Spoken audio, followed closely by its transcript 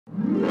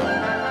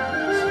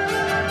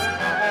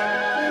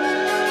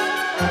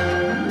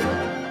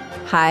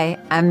Hi,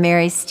 I'm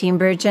Mary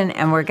Steenburgen,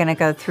 and we're going to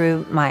go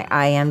through my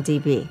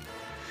IMDb.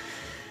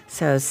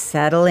 So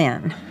settle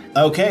in.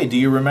 Okay, do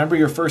you remember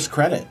your first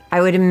credit?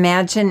 I would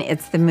imagine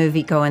it's the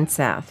movie Going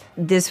South.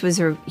 This was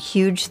a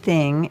huge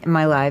thing in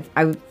my life.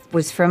 I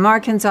was from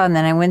Arkansas, and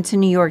then I went to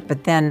New York,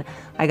 but then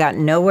I got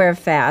nowhere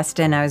fast,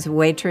 and I was a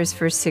waitress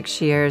for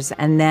 6 years,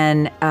 and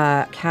then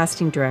a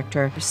casting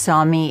director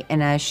saw me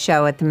in a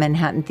show at the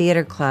Manhattan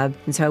Theater Club,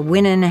 and so I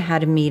went in and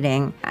had a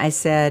meeting. I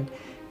said,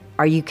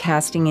 "Are you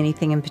casting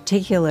anything in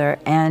particular?"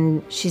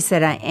 And she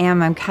said, "I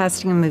am. I'm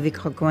casting a movie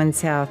called Going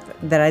South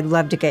that I'd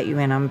love to get you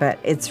in on, but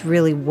it's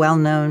really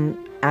well-known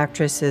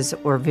actresses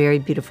or very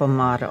beautiful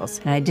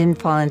models." And I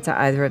didn't fall into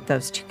either of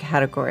those two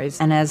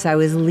categories. And as I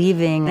was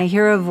leaving, I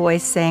hear a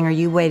voice saying, "Are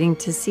you waiting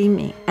to see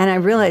me?" And I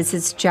realized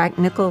it's Jack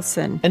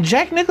Nicholson. And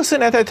Jack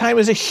Nicholson at that time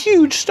was a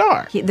huge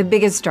star. The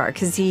biggest star,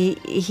 because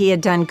he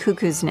had done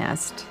Cuckoo's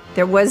Nest.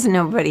 There was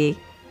nobody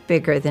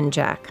bigger than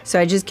Jack.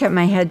 So I just kept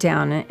my head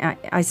down, and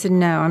I said,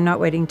 "No, I'm not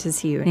waiting to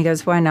see you." And he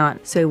goes, "Why not?"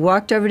 So he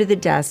walked over to the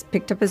desk,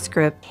 picked up a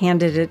script,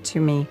 handed it to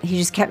me. He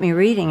just kept me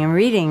reading and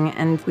reading,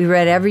 and we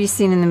read every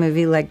scene in the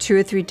movie like 2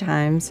 or 3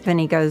 times.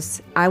 And he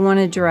goes, "I want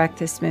to direct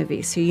this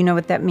movie, so you know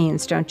what that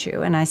means, don't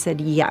you?" And I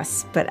said,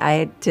 "Yes," but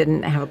I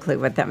didn't have a clue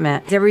what that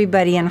meant.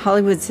 Everybody in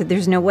Hollywood said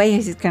there's no way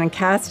he's going to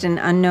cast an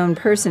unknown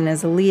person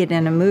as a lead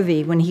in a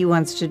movie when he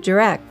wants to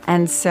direct.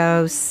 And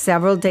so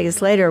several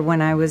days later,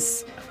 when I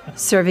was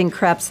serving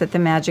crepes at the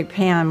Magic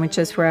Pan, which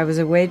is where I was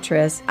a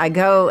waitress, I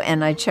go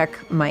and I check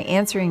my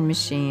answering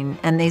machine,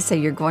 and they say,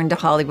 "You're going to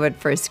Hollywood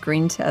for a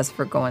screen test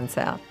for Going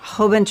South." A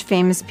whole bunch of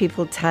famous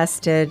people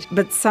tested,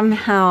 but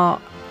somehow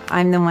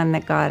I'm the one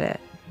that got it.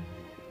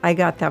 I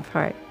got that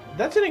part.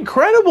 That's an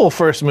incredible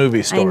first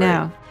movie story. I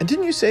know. And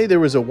didn't you say there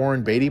was a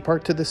Warren Beatty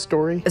part to this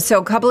story? So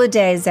a couple of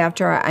days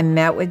after I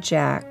met with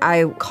Jack,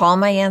 I call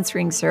my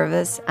answering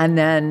service, and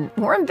then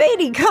Warren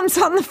Beatty comes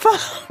on the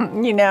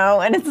phone,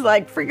 and it's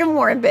like freaking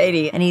Warren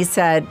Beatty. And he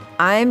said,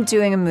 "I'm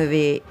doing a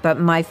movie, but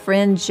my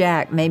friend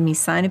Jack made me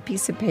sign a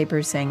piece of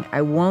paper saying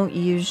I won't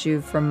use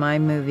you for my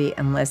movie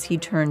unless he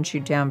turns you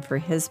down for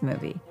his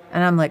movie."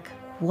 And I'm like,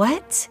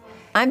 "What?"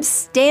 I'm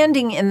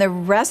standing in the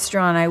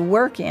restaurant I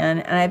work in,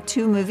 and I have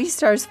 2 movie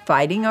stars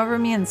fighting over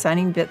me and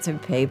signing bits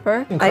of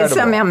paper. Incredible. I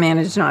somehow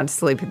managed not to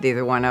sleep with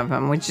either one of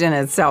them, which in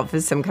itself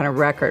is some kind of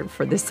record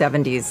for the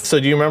 70s. So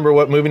do you remember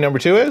what movie number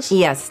 2 is?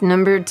 Yes,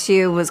 number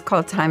 2 was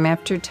called Time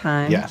After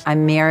Time. Yes. I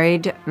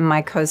married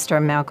my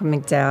co-star Malcolm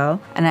McDowell,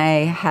 and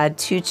I had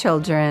 2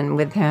 children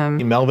with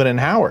him. Melvin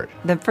and Howard.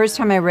 The first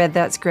time I read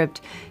that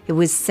script, it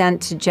was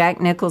sent to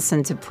Jack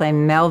Nicholson to play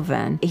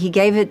Melvin. He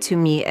gave it to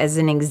me as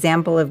an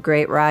example of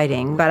great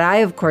writing, but I,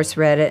 of course,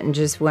 read it and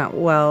just went,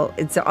 well,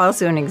 it's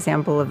also an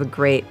example of a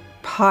great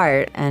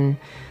part, and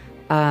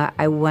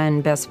I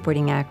won Best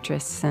Supporting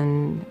Actress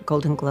and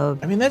Golden Globe.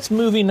 I mean, that's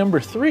movie number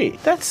 3.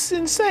 That's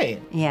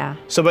insane. Yeah.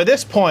 So by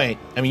this point,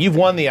 I mean, you've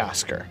won the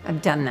Oscar.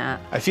 I've done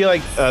that. I feel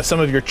like some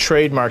of your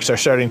trademarks are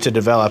starting to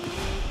develop.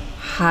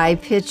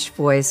 High-pitched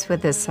voice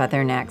with a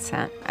Southern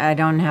accent. I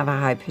don't have a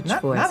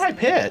high-pitched voice. Not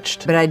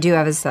high-pitched. But I do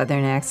have a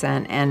Southern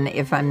accent, and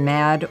if I'm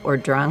mad or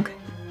drunk,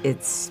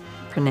 it's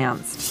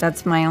pronounced.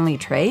 That's my only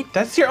trait.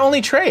 That's your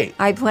only trait.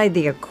 I played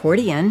the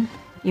accordion.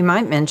 You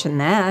might mention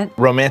that.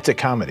 Romantic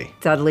comedy.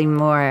 Dudley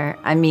Moore.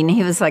 I mean,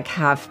 he was like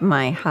half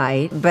my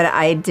height, but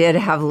I did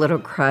have a little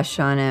crush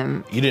on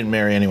him. You didn't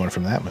marry anyone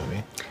from that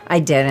movie. I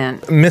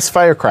didn't. Miss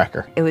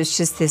Firecracker. It was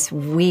just this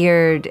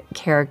weird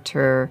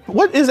character.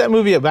 What is that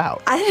movie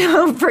about? I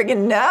don't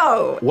friggin'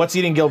 know. What's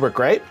Eating Gilbert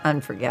Grape?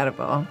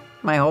 Unforgettable.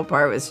 My whole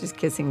part was just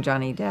kissing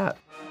Johnny Depp.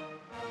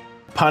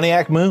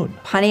 Pontiac Moon.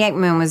 Pontiac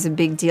Moon was a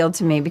big deal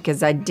to me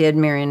because I did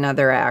marry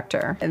another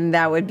actor, and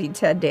that would be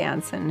Ted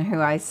Danson,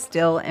 who I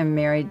still am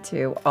married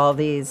to all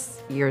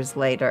these years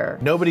later.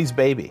 Nobody's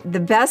Baby. The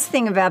best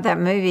thing about that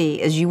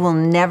movie is you will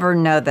never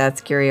know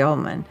that's Gary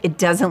Oldman. It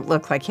doesn't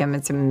look like him.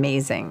 It's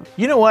amazing.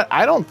 You know what?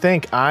 I don't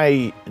think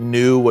I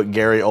knew what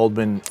Gary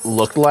Oldman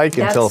looked like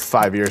until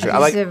 5 years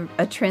ago. He's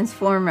a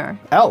transformer.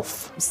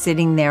 Elf.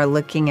 Sitting there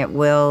looking at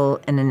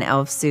Will in an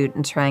elf suit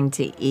and trying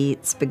to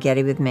eat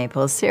spaghetti with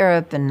maple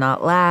syrup and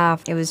not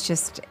laugh. It was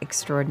just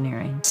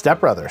extraordinary. Step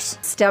Brothers.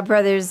 Step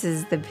Brothers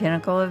is the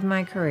pinnacle of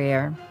my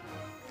career.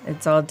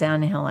 It's all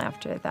downhill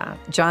after that.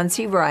 John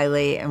C.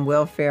 Reilly and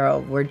Will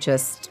Ferrell were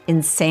just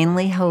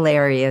insanely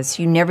hilarious.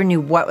 You never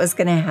knew what was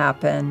going to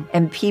happen.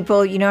 And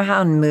people, you know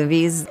how in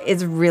movies,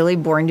 it's really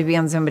boring to be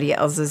on somebody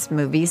else's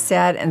movie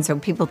set, and so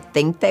people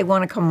think they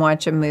want to come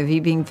watch a movie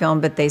being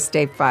filmed, but they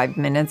stay 5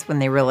 minutes when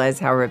they realize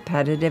how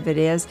repetitive it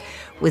is.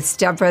 With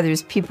Step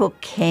Brothers, people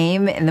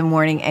came in the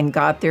morning and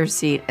got their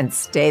seat and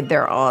stayed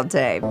there all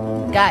day.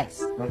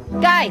 Guys!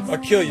 I'll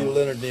kill you,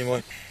 Leonard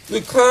Nimoy. The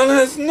clown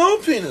has no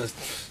penis.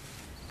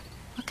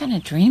 What kind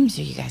of dreams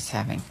are you guys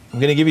having? I'm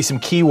gonna give you some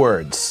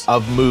keywords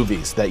of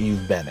movies that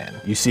you've been in.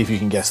 You see if you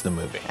can guess the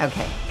movie.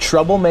 Okay.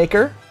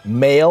 Troublemaker,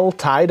 male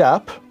tied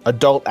up,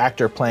 adult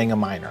actor playing a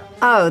minor.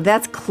 Oh,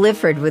 that's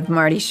Clifford with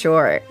Marty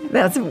Short.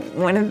 That's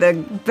one of the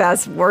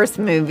best, worst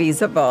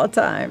movies of all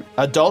time.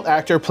 Adult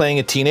actor playing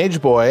a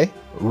teenage boy,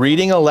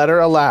 reading a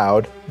letter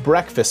aloud,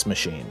 breakfast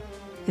machine.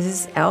 Is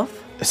this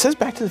Elf? It says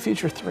Back to the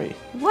Future 3.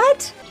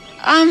 What?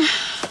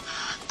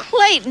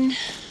 Clayton.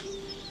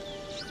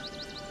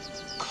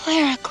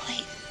 Clara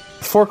Clayton.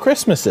 Four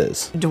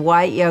Christmases.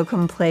 Dwight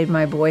Yoakam played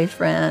my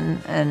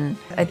boyfriend, and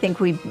I think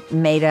we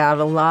made out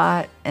a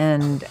lot,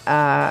 and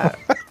I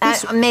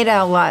made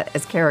out a lot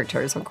as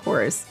characters, of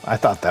course. I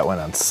thought that went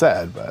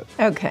unsaid, but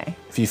Okay.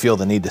 if you feel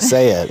the need to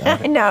say it.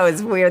 I know,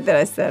 it's weird that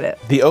I said it.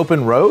 The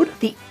Open Road?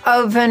 The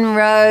Open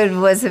Road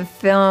was a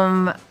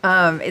film,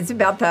 it's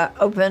about the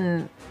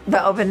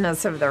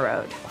openness of the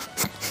road.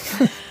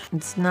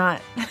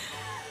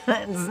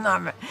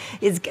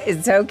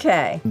 It's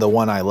okay. The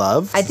One I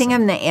Love? I think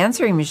I'm the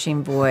answering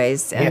machine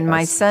voice, and my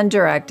Yes. son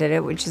directed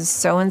it, which is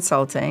so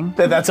insulting.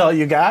 That's all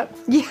you got?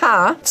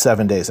 Yeah.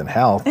 7 Days in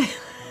Hell.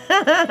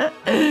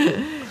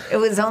 It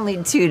was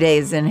only 2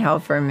 days in hell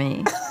for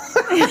me.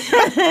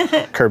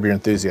 Curb Your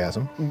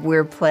Enthusiasm.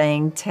 We're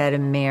playing Ted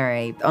and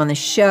Mary. On the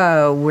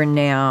show, we're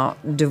now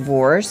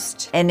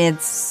divorced, and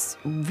it's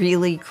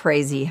really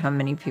crazy how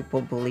many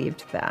people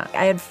believed that.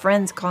 I had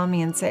friends call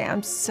me and say,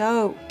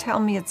 tell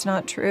me it's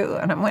not true.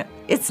 And I went,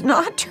 it's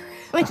not true,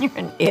 and you're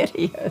an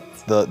idiot.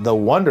 The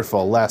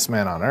wonderful Last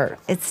Man on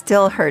Earth. It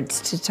still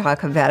hurts to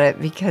talk about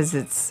it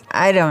because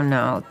I don't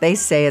know. They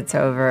say it's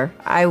over.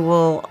 I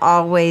will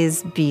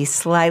always be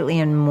slightly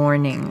in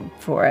mourning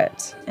for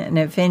it. And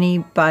if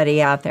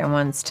anybody out there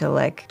wants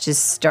to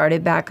just start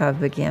it back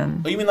up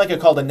again. Oh, you mean like a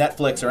call to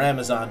Netflix or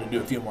Amazon to do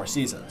a few more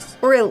seasons?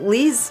 Or at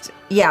least,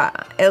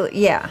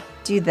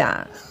 do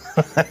that.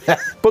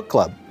 Book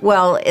Club.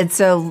 Well, it's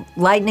a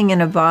lightning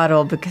in a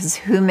bottle because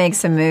who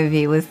makes a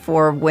movie with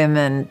 4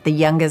 women, the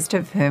youngest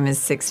of whom is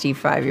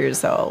 65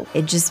 years old?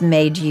 It just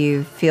made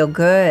you feel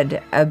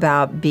good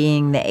about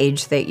being the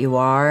age that you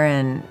are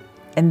and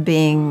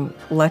being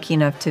lucky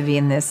enough to be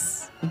in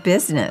this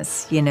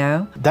business, you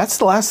know? That's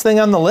the last thing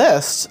on the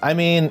list. I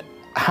mean,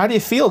 how do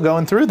you feel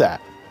going through that?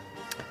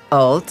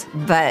 Old,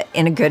 but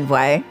in a good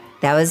way.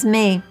 That was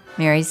me,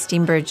 Mary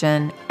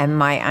Steenburgen, and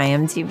my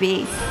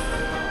IMDb.